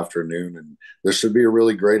middle of the afternoon. And this should be a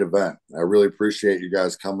really great event. I really appreciate you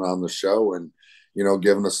guys coming on the show and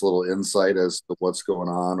giving us a little insight as to what's going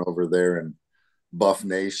on over there in Buff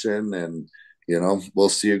Nation. And we'll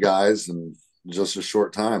see you guys in just a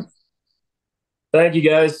short time. Thank you,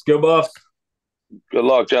 guys. Go Buffs. Good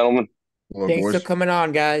luck, gentlemen. Hello, Thanks boys. for coming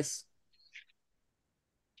on, guys.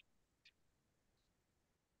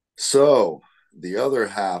 So the other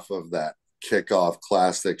half of that Kickoff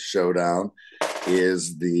Classic showdown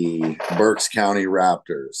is the Berks County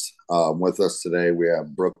Raptors. With us today, we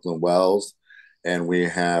have Brooklyn Wells, and we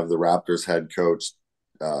have the Raptors head coach,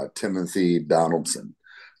 Timothy Donaldson.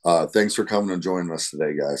 Thanks for coming and joining us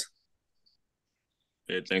today, guys.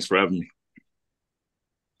 Hey, thanks for having me.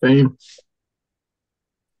 Same.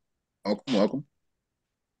 Welcome.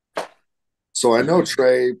 So I know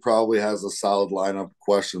Trey probably has a solid lineup of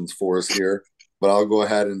questions for us here, but I'll go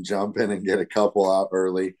ahead and jump in and get a couple out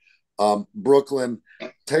early. Brooklyn,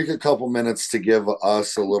 take a couple minutes to give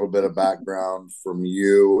us a little bit of background from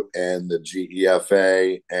you and the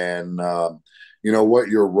GEFA and, what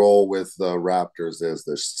your role with the Raptors is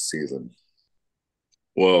this season.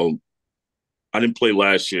 Well, I didn't play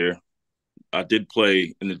last year. I did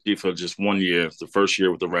play in the GEFA just 1 year, the first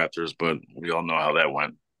year with the Raptors, but we all know how that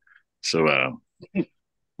went. So,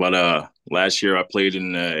 but last year I played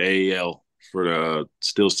in the AAL for the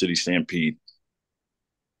Steel City Stampede.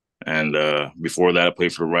 And before that, I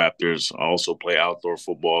played for the Raptors. I also play outdoor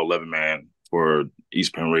football, 11-man for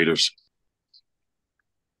East Penn Raiders.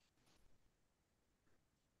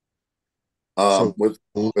 So With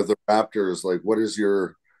the Raptors, like, what is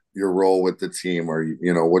your role with the team? Are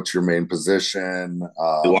you know, what's your main position?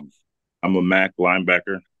 I'm a MAC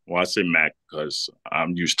linebacker. Well, I say MAC because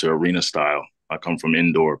I'm used to arena style. I come from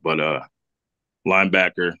indoor, but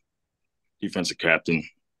linebacker, defensive captain.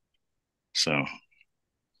 So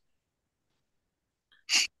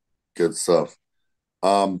Good stuff.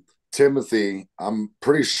 Timothy, I'm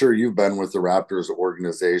pretty sure you've been with the Raptors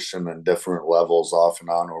organization and different levels off and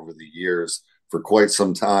on over the years for quite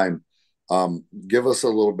some time. Give us a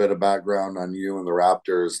little bit of background on you and the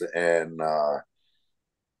Raptors and,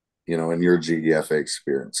 you know, in your GEFA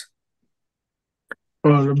experience.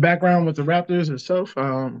 Well, the background with the Raptors itself,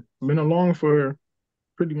 been along for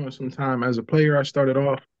pretty much some time. As a player, I started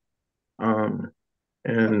off in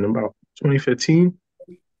about 2015,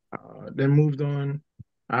 then moved on.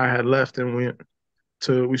 I had left and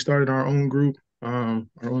we started our own group, our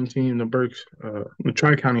own team, the Berks, the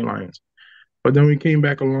Tri-County Lions. But then we came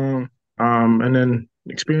back along, and then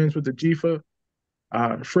experience with the GFA.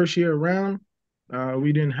 The first year around,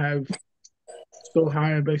 we didn't have so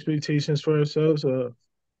high of expectations for ourselves.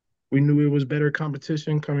 We knew it was better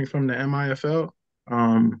competition coming from the MIFL.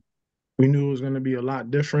 We knew it was going to be a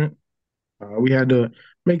lot different. We had to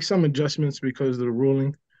make some adjustments because of the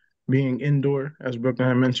ruling being indoor, as Brooklyn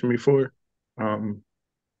had mentioned before. And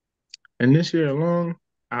this year alone,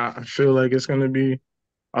 I feel like it's going to be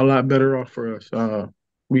a lot better off for us.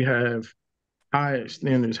 We have high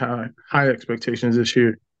standards, high expectations this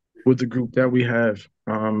year with the group that we have.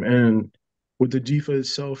 And with the GFA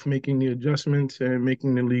itself making the adjustments and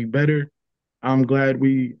making the league better, I'm glad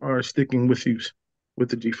we are sticking with you with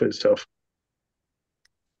the GFA itself.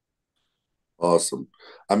 Awesome.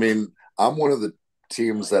 I mean, I'm one of the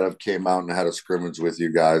teams that have came out and had a scrimmage with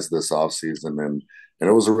you guys this offseason, and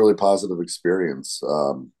it was a really positive experience.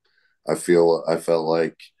 I felt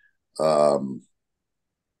like um,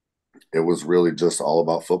 it was really just all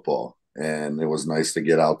about football, and it was nice to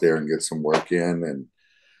get out there and get some work in, and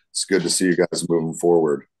it's good to see you guys moving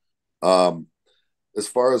forward. Um, as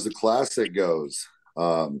far as the classic goes,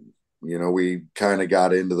 you know, we kind of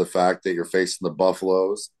got into the fact that you're facing the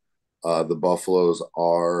Buffaloes. The Buffaloes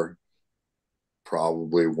are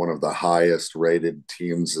probably one of the highest rated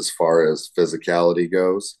teams as far as physicality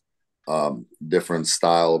goes, different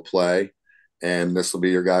style of play. And this will be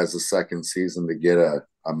your guys' second season to get a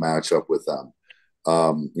matchup with them.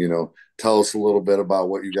 You know, tell us a little bit about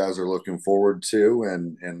what you guys are looking forward to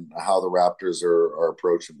and how the Raptors are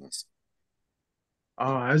approaching this.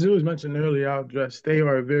 As it was mentioned earlier, I'll address they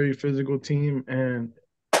are a very physical team, and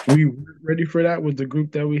we were ready for that with the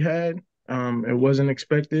group that we had. It wasn't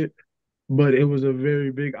expected, but it was a very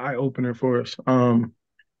big eye opener for us. And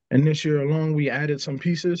this year alone, we added some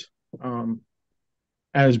pieces. Um,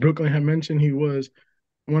 as Brooklyn had mentioned, he was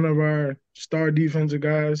one of our star defensive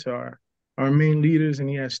guys, our main leaders, and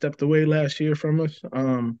he had stepped away last year from us.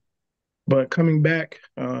 But coming back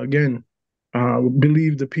again,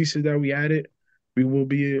 believe the pieces that we added, we will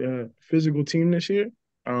be a physical team this year,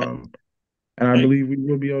 and I believe we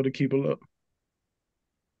will be able to keep it up.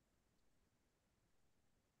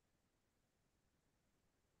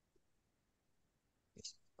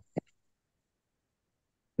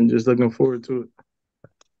 I'm just looking forward to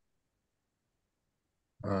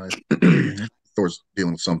it. Thor's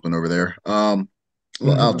dealing with something over there. I'll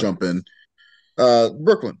jump in.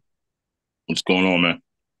 Brooklyn, what's going on, man?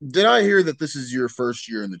 did I hear that this is your first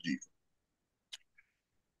year in the G?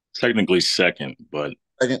 Technically second, but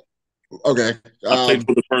Second? Okay. I played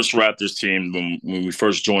for the first Raptors team when we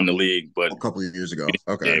first joined the league, but a couple of years ago.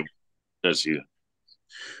 Okay. Yeah, that's you.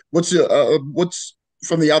 What's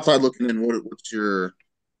from the outside looking in? What's your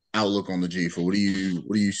outlook on the GFA? What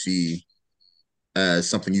do you see as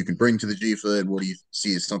something you can bring to the GFA, and what do you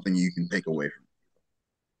see as something you can take away from it?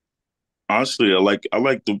 Honestly, I like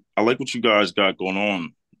what you guys got going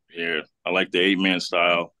on here. I like the 8-man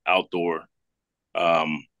style outdoor. I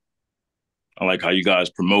like how you guys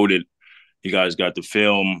promote it. You guys got the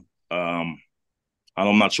film. I'm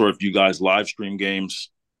not sure if you guys live stream games.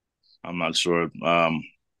 I'm not sure. Oh,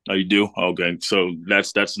 you do? Okay, so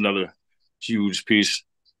that's another huge piece.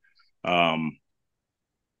 A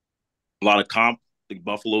lot of comp. The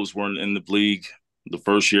Buffaloes weren't in the league the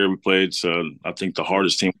first year we played, so I think the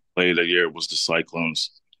hardest team we played that year was the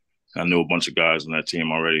Cyclones. I knew a bunch of guys on that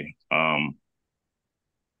team already.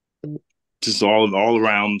 Just all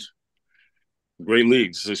around great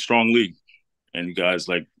leagues. It's a strong league, and you guys,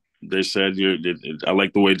 like they said, I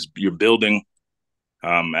like the way you're building.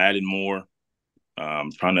 Adding more,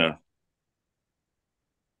 trying to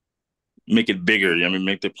make it bigger. I mean,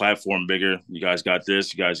 make the platform bigger. You guys got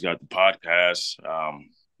this. You guys got the podcast.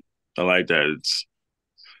 I like that.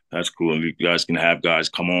 That's cool. And you guys can have guys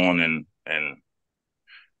come on and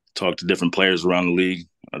talk to different players around the league.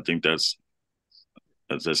 I think that's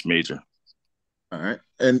major. All right.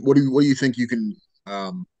 And what do you think you can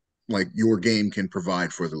like your game can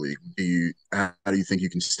provide for the league? How do you think you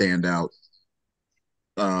can stand out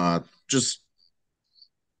just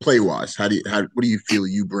play wise? What do you feel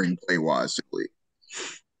you bring play wise to the league?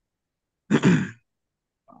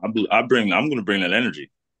 I'm going to bring that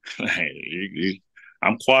energy.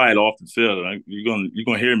 I'm quiet off the field. You're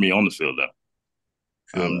gonna hear me on the field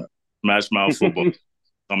though. Smash mouth football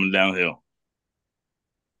coming downhill.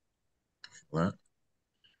 What?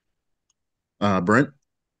 Brent.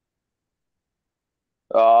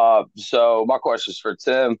 So my question is for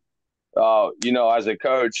Tim. As a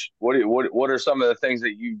coach, what are some of the things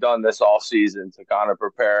that you've done this off season to kind of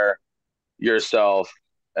prepare yourself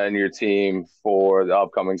and your team for the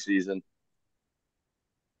upcoming season?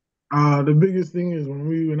 The biggest thing is when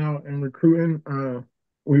we went out and recruiting,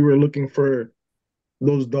 we were looking for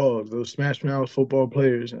those dogs, those smash mouth football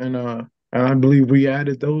players, and I believe we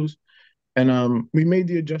added those, and we made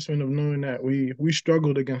the adjustment of knowing that we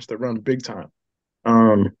struggled against the run big time.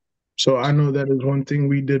 Um, so I know that is one thing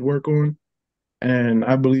we did work on, and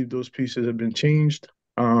I believe those pieces have been changed.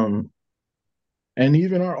 And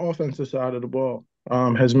even our offensive side of the ball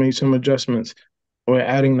has made some adjustments. We're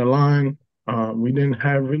adding the line. We didn't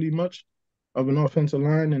have really much of an offensive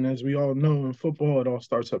line, and as we all know in football, it all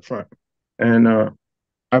starts up front. And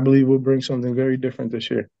I believe we'll bring something very different this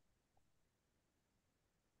year.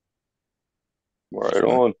 Right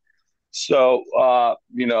on. So,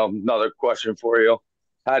 another question for you.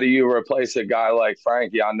 How do you replace a guy like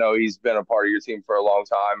Frankie? I know he's been a part of your team for a long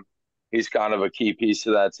time. He's kind of a key piece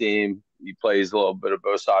of that team. He plays a little bit of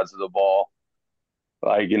both sides of the ball.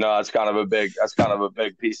 That's kind of a big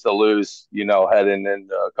piece to lose, heading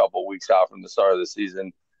into a couple of weeks out from the start of the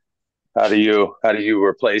season. How do you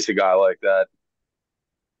replace a guy like that?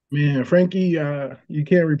 Man, Frankie, you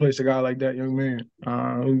can't replace a guy like that, young man.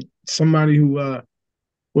 Somebody who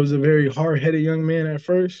was a very hard-headed young man at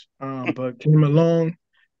first, but came along,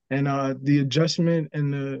 and the adjustment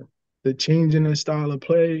and the change in the style of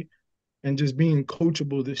play and just being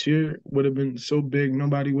coachable this year would have been so big.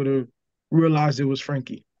 Nobody would have realized it was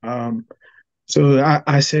Frankie. So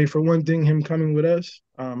I say, for one thing, him coming with us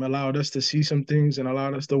allowed us to see some things and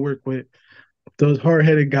allowed us to work with those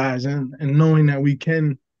hard-headed guys and knowing that we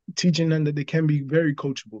can, teaching them that they can be very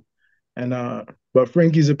coachable. And but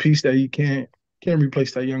Frankie's a piece that you can't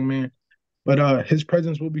replace that young man. But his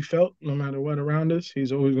presence will be felt no matter what around us.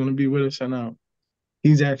 He's always going to be with us, and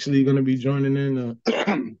he's actually going to be joining in,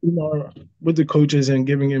 with the coaches and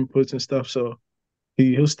giving inputs and stuff. So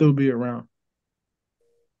he'll still be around.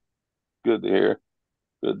 Good to hear.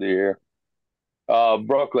 Good to hear.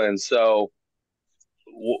 Brooklyn. So,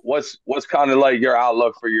 what's kind of like your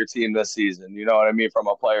outlook for your team this season? You know what I mean, from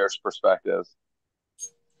a player's perspective.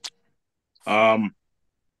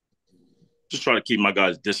 Just try to keep my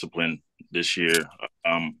guys disciplined this year.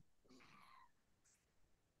 I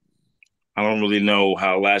don't really know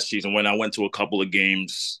how last season when I went to a couple of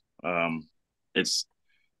games. It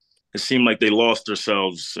seemed like they lost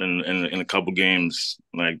themselves in a couple games.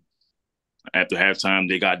 Like after halftime,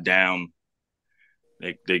 they got down.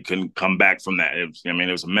 They couldn't come back from that. It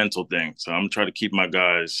was a mental thing. So I'm trying to keep my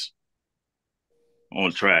guys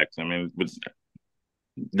on track. With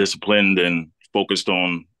disciplined and focused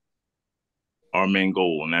on our main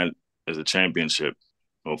goal, and that is a championship,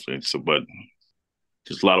 hopefully. So, but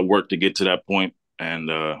just a lot of work to get to that point, and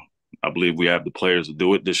I believe we have the players to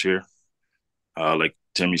do it this year. Like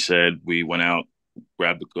Timmy said, we went out,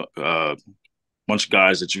 grabbed a bunch of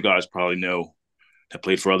guys that you guys probably know that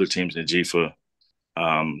played for other teams in GEFA.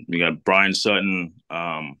 We got Brian Sutton,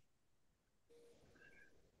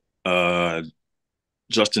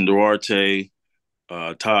 Justin Duarte,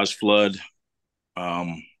 Taj Flood.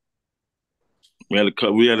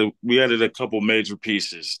 We added a couple major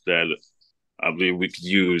pieces that I believe we could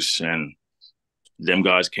use, and them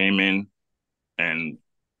guys came in, and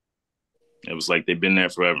it was like they've been there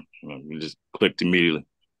forever. We just clicked immediately,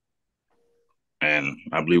 and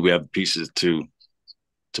I believe we have the pieces to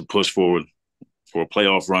push forward for a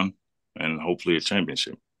playoff run and hopefully a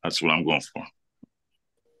championship. That's what I'm going for.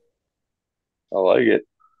 I like it.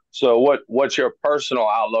 So, what's your personal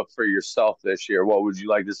outlook for yourself this year? What would you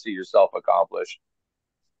like to see yourself accomplish?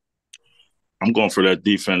 I'm going for that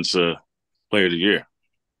defense player of the year.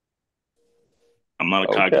 I'm not a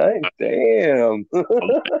cocky Okay, guy. damn.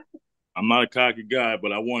 I'm not a cocky guy,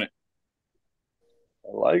 but I want it.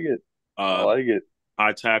 I like it. I Uh, like it.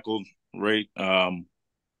 high tackle rate. I'm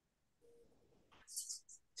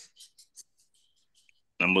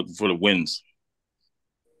looking for the wins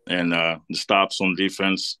and the stops on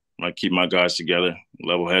defense. I keep my guys together,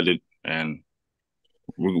 level headed, and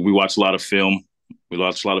we watch a lot of film. We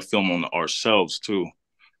watch a lot of film on ourselves too.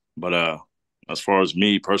 But as far as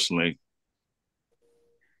me personally,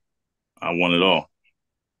 I want it all.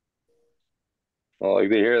 I like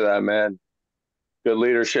to hear that, man. Good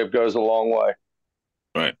leadership goes a long way.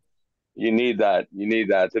 Right. You need that. You need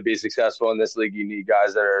that to be successful in this league. You need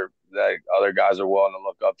guys that other guys are willing to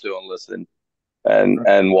look up to and listen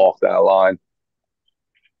and walk that line.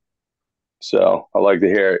 So I like to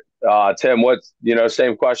hear it. Tim, what's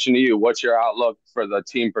same question to you. What's your outlook for the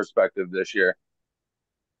team perspective this year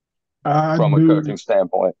I from a do coaching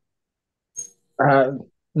standpoint?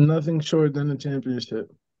 nothing short than a championship.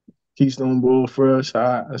 Keystone Bowl for us.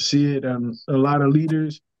 I see it and a lot of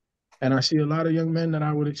leaders, and I see a lot of young men that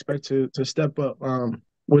I would expect to step up.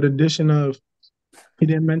 With addition of, he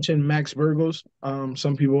didn't mention Max Burgos.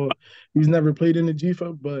 Some people, he's never played in the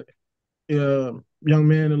GFA, but young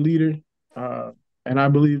man, a leader, uh, and I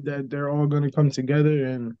believe that they're all going to come together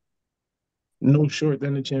and no short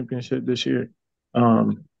than the championship this year.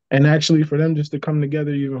 And actually, for them just to come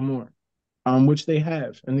together even more, which they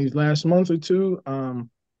have in these last month or two.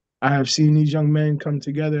 I have seen these young men come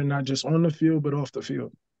together, not just on the field, but off the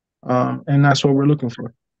field. And that's what we're looking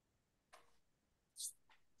for.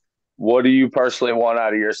 What do you personally want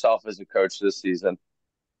out of yourself as a coach this season?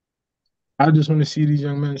 I just want to see these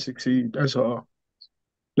young men succeed. That's all.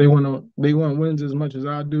 They want wins as much as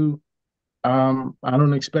I do. I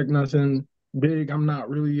don't expect nothing big. I'm not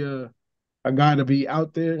really a guy to be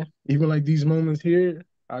out there. Even like these moments here,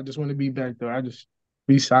 I just want to be back there. I just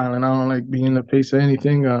be silent. I don't like being in the face of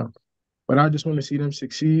anything. But I just want to see them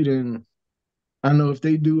succeed, and I know if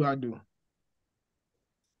they do, I do.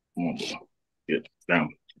 Get down.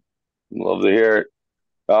 Love to hear it.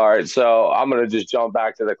 All right, so I'm gonna just jump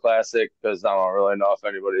back to the classic because I don't really know if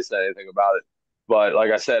anybody said anything about it. But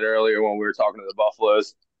like I said earlier when we were talking to the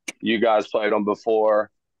Buffaloes, you guys played them before.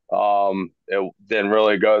 It didn't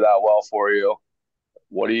really go that well for you.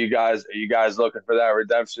 What are you guys looking for that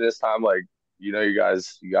redemption this time? Like, you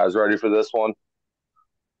guys ready for this one?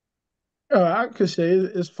 I could say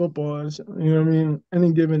it's football. You know what I mean?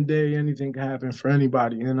 Any given day, anything can happen for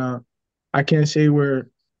anybody. And I can't say we're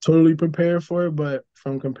totally prepared for it, but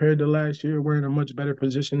from compared to last year, we're in a much better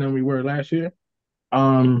position than we were last year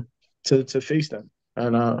um, to face them.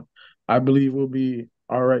 And I believe we'll be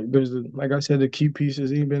all right. Like I said, the key piece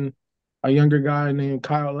is even a younger guy named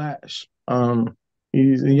Kyle Lash.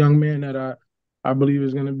 He's a young man that I believe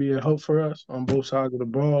is going to be a help for us on both sides of the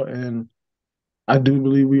ball. And I do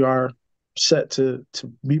believe we are set to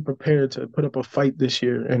be prepared to put up a fight this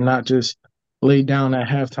year and not just lay down at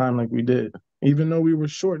halftime like we did. Even though we were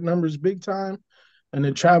short numbers big time and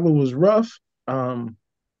the travel was rough,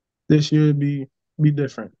 this year would be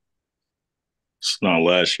different. It's not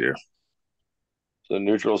last year. So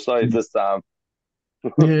neutral sites this time.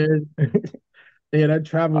 Yeah, yeah, that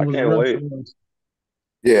travel I was can't rough for wait. us.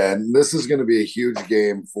 Yeah, and this is going to be a huge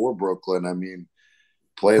game for Brooklyn. I mean,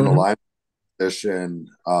 playing the Mhm. line position,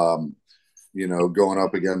 going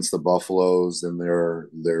up against the Buffaloes and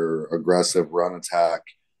their aggressive run attack.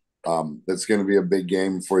 That's going to be a big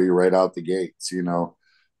game for you right out the gates.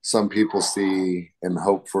 Some people see and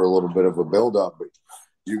hope for a little bit of a buildup, but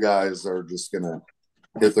you guys are just going to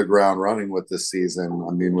hit the ground running with this season.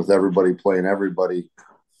 I mean, with everybody playing everybody,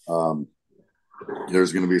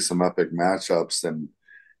 there's going to be some epic matchups,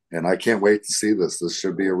 and I can't wait to see this. This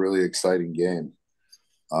should be a really exciting game.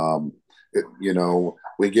 Um,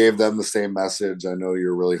 we gave them the same message. I know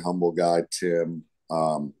you're a really humble guy, Tim.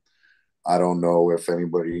 I don't know if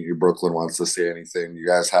anybody in Brooklyn wants to say anything. You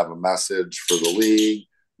guys have a message for the league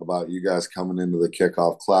about you guys coming into the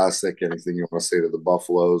kickoff classic? Anything you want to say to the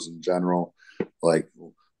Buffaloes in general? Like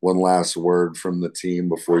one last word from the team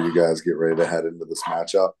before you guys get ready to head into this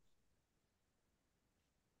matchup?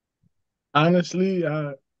 Honestly,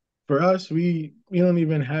 for us, we don't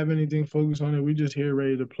even have anything focused on it. We just here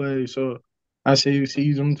ready to play. So I say you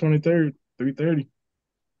see on the 23rd, 3:30.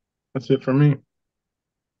 That's it for me.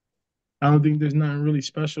 I don't think there's nothing really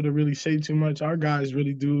special to really say too much. Our guys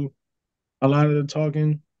really do a lot of the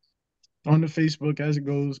talking on the Facebook as it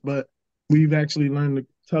goes, but we've actually learned to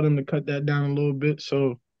tell them to cut that down a little bit.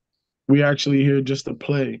 So we actually here just to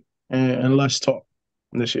play and less talk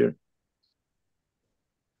this year.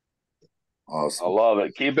 I Awesome. love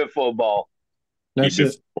it. Keep it football. That's Keep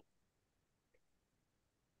it. it.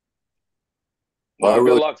 Well,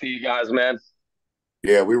 good luck to you guys, man.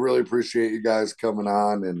 Yeah, we really appreciate you guys coming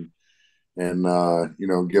on and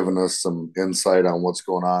giving us some insight on what's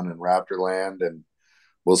going on in Raptorland, and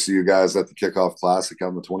we'll see you guys at the Kickoff Classic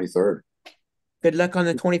on the 23rd. Good luck on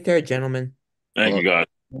the 23rd, gentlemen. Thank you, guys.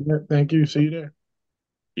 Thank you. See you there.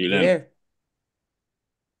 See you See you then. there.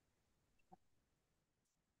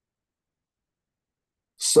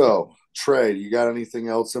 So, Trey, you got anything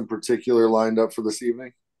else in particular lined up for this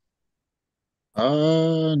evening?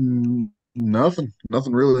 Nothing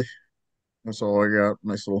really. That's all I got.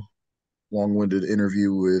 Nice little long-winded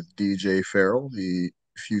interview with DJ Farrell, the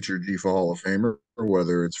future GEFA Hall of Famer, or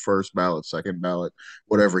whether it's first ballot, second ballot,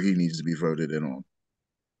 whatever he needs to be voted in on.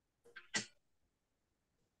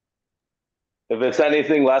 If it's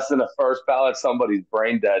anything less than a first ballot, somebody's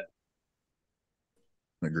brain dead.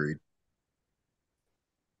 Agreed.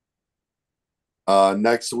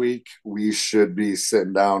 Next week, we should be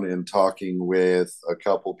sitting down and talking with a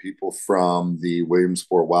couple people from the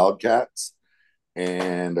Williamsport Wildcats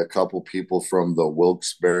and a couple people from the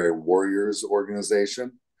Wilkes-Barre Warriors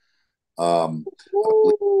organization.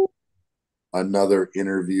 Another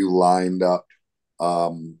interview lined up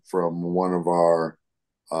from one of our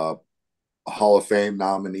Hall of Fame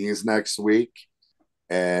nominees next week,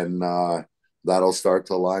 and that'll start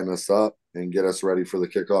to line us up and get us ready for the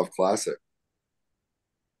Kickoff Classic.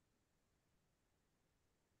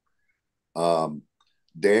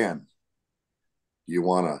 Dan, you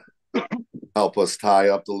want to help us tie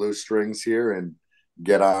up the loose strings here and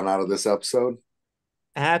get on out of this episode?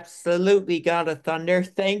 Absolutely, God of Thunder.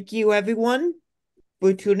 Thank you, everyone,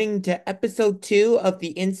 for tuning to episode 2 of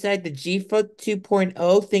the Inside the GFA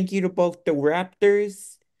 2.0. Thank you to both the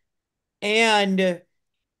Raptors and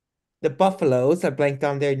the Buffaloes. I blanked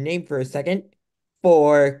on their name for a second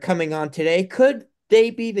for coming on today. Could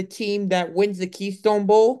they be the team that wins the Keystone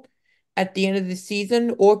Bowl at the end of the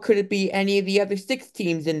season, or could it be any of the other 6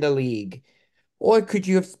 teams in the league? Or could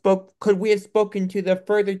we have spoken to the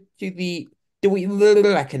further to the do we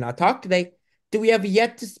I cannot talk today. Do we have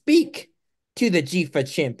yet to speak to the GFA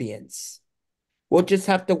champions? We'll just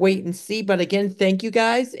have to wait and see. But again, thank you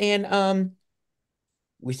guys, and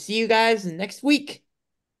we see you guys next week,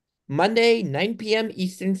 Monday, 9 p.m.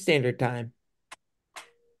 Eastern Standard Time.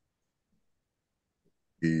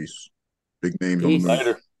 Peace. Big names on the Peace. move.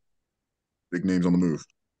 Later. Big names on the move.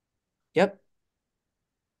 Yep.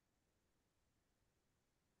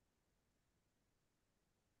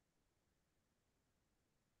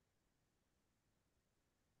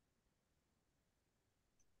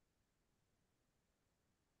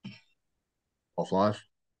 Off live.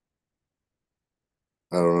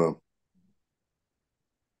 I don't know.